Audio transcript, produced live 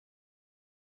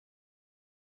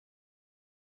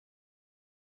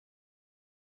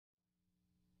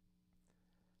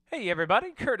Hey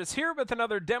everybody, Curtis here with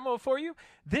another demo for you.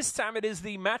 This time it is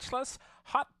the Matchless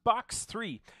Hot Box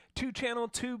 3 2-channel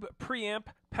tube preamp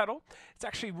pedal. It's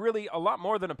actually really a lot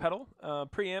more than a pedal.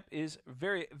 Preamp is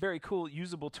very cool,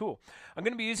 usable tool. I'm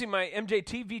going to be using my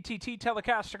MJT VTT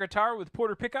Telecaster guitar with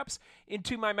Porter pickups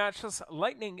into my Matchless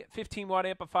Lightning 15-watt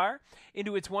amplifier,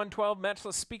 into its 112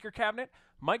 Matchless speaker cabinet,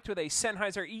 mic'd with a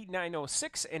Sennheiser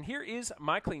E906, and here is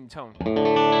my clean tone.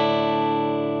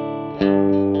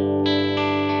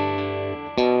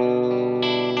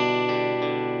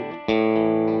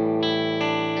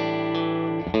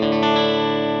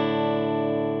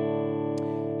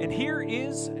 And here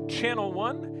is channel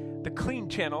 1, the clean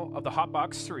channel of the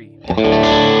Hotbox 3.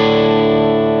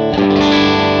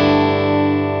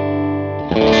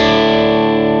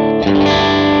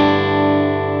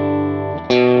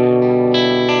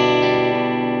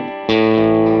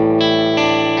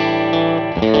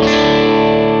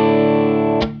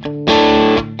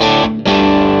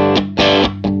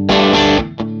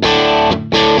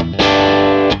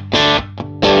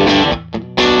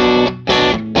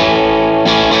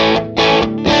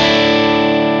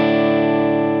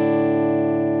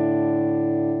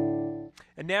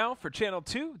 And now for channel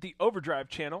 2, the overdrive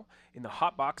channel in the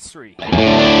Hotbox 3.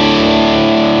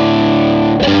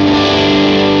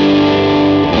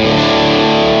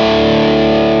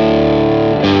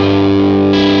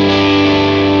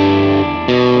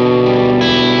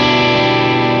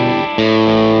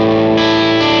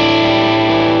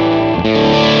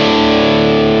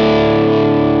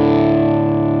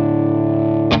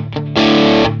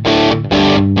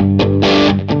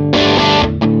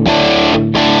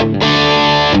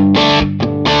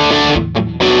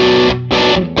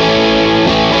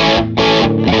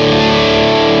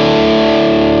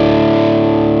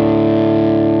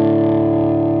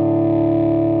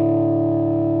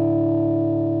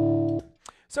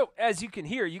 So as you can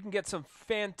hear, you can get some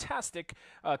fantastic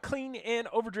clean and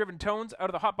overdriven tones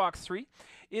out of the Hotbox 3.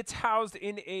 It's housed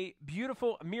in a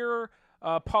beautiful mirror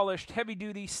polished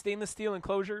heavy-duty stainless steel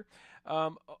enclosure.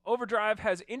 Overdrive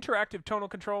has interactive tonal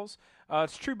controls.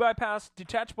 It's true bypass,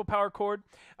 detachable power cord.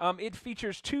 It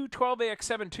features two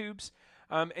 12AX7 tubes.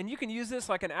 And you can use this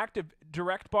like an active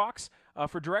direct box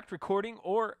for direct recording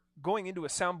or going into a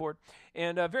soundboard.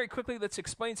 And very quickly, let's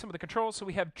explain some of the controls. So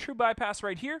we have true bypass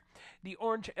right here. The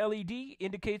orange LED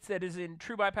indicates that it is in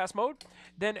true bypass mode.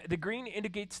 Then the green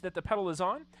indicates that the pedal is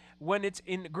on. When it's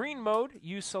in green mode,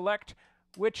 you select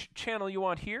which channel you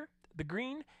want here. The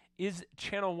green is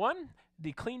channel 1,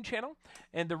 the clean channel,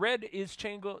 and the red is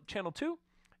channel 2,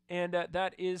 and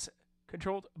that is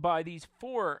controlled by these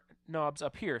 4 knobs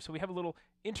up here. So we have a little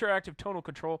interactive tonal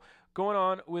control going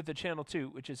on with the channel 2,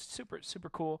 which is super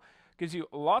cool. Gives you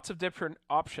lots of different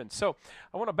options. So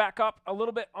I want to back up a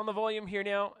little bit on the volume here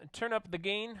now and turn up the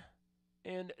gain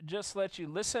and just let you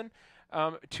listen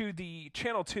to the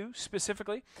channel 2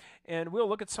 specifically, and we'll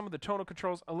look at some of the tonal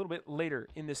controls a little bit later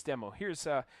in this demo. Here's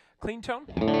clean tone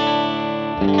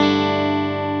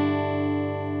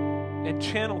and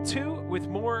channel 2 with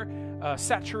more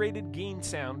saturated gain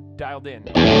sound dialed in.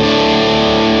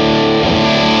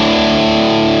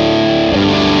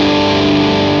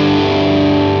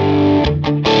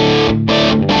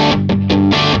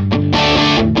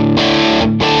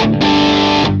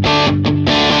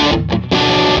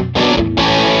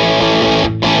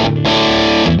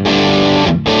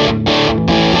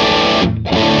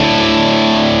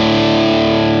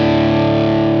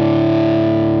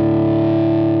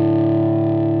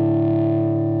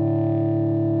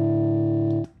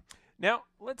 Now,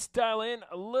 let's dial in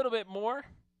a little bit more.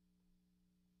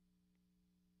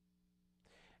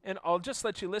 And I'll just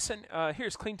let you listen.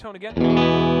 Here's clean tone again.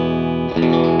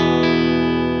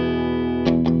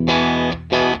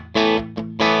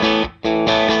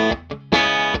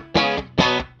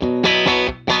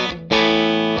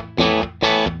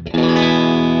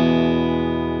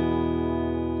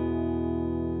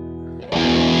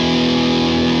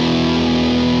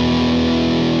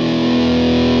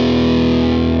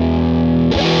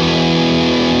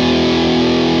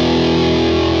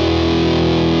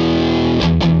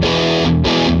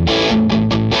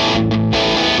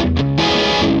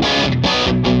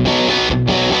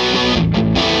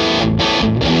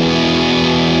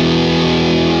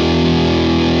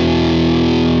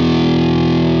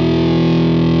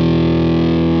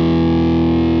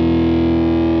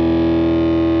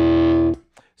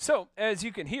 So, as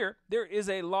you can hear, there is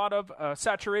a lot of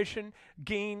saturation,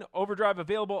 gain, overdrive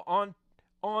available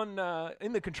in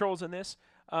the controls in this,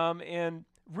 and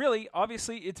really,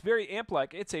 obviously, it's very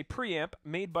amp-like. It's a preamp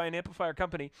made by an amplifier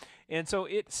company, and so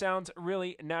it sounds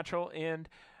really natural and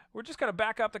we're just going to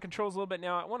back up the controls a little bit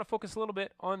now. I want to focus a little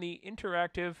bit on the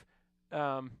interactive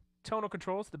tonal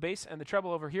controls, the bass and the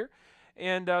treble over here.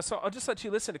 And so I'll just let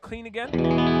you listen to clean again.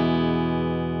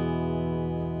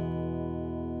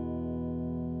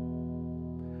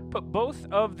 Put both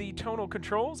of the tonal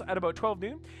controls at about 12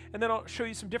 noon, and then I'll show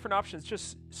you some different options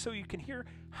just so you can hear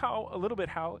a little bit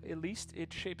how at least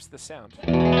it shapes the sound.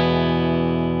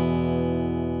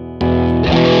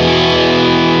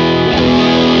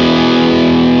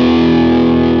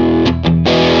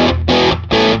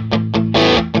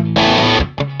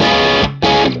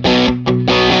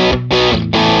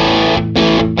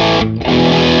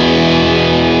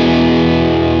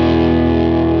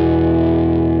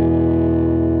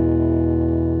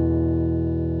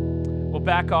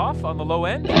 Back off on the low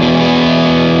end.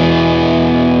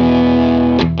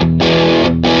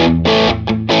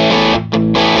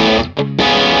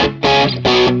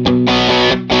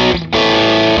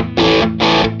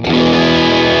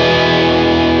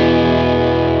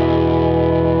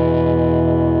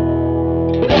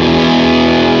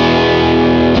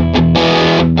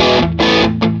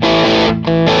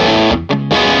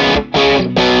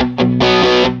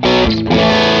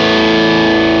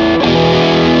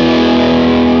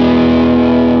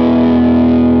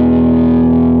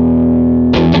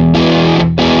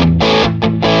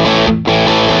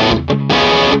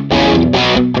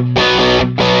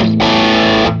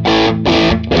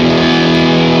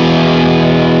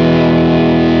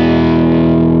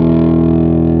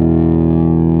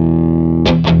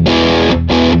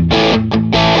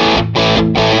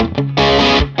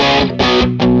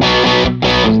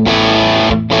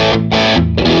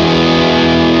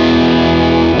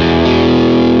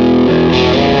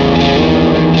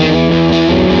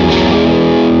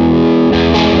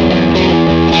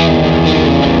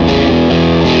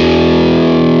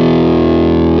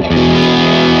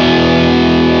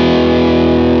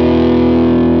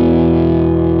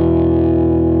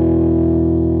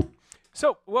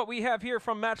 So what we have here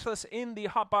from Matchless in the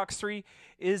Hotbox 3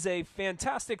 is a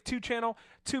fantastic 2-channel,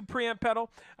 2 preamp pedal.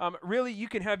 Really, you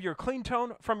can have your clean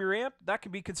tone from your amp. That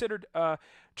can be considered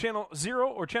channel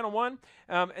 0 or channel 1.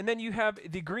 And then you have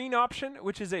the green option,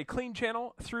 which is a clean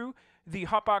channel through the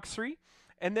Hotbox 3.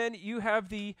 And then you have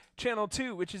the channel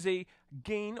 2, which is a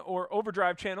gain or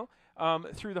overdrive channel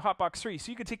through the Hotbox 3.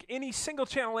 So you can take any single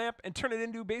channel amp and turn it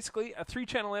into basically a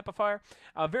 3-channel amplifier.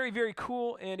 Very, very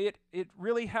cool, and it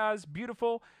really has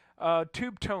beautiful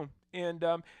tube tone and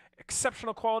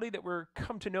exceptional quality that we're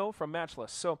come to know from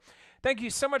Matchless. So thank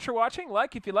you so much for watching.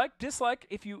 Like if you like, dislike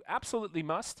if you absolutely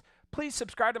must. Please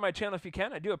subscribe to my channel if you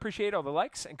can. I do appreciate all the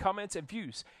likes and comments and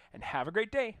views. And have a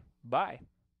great day. Bye.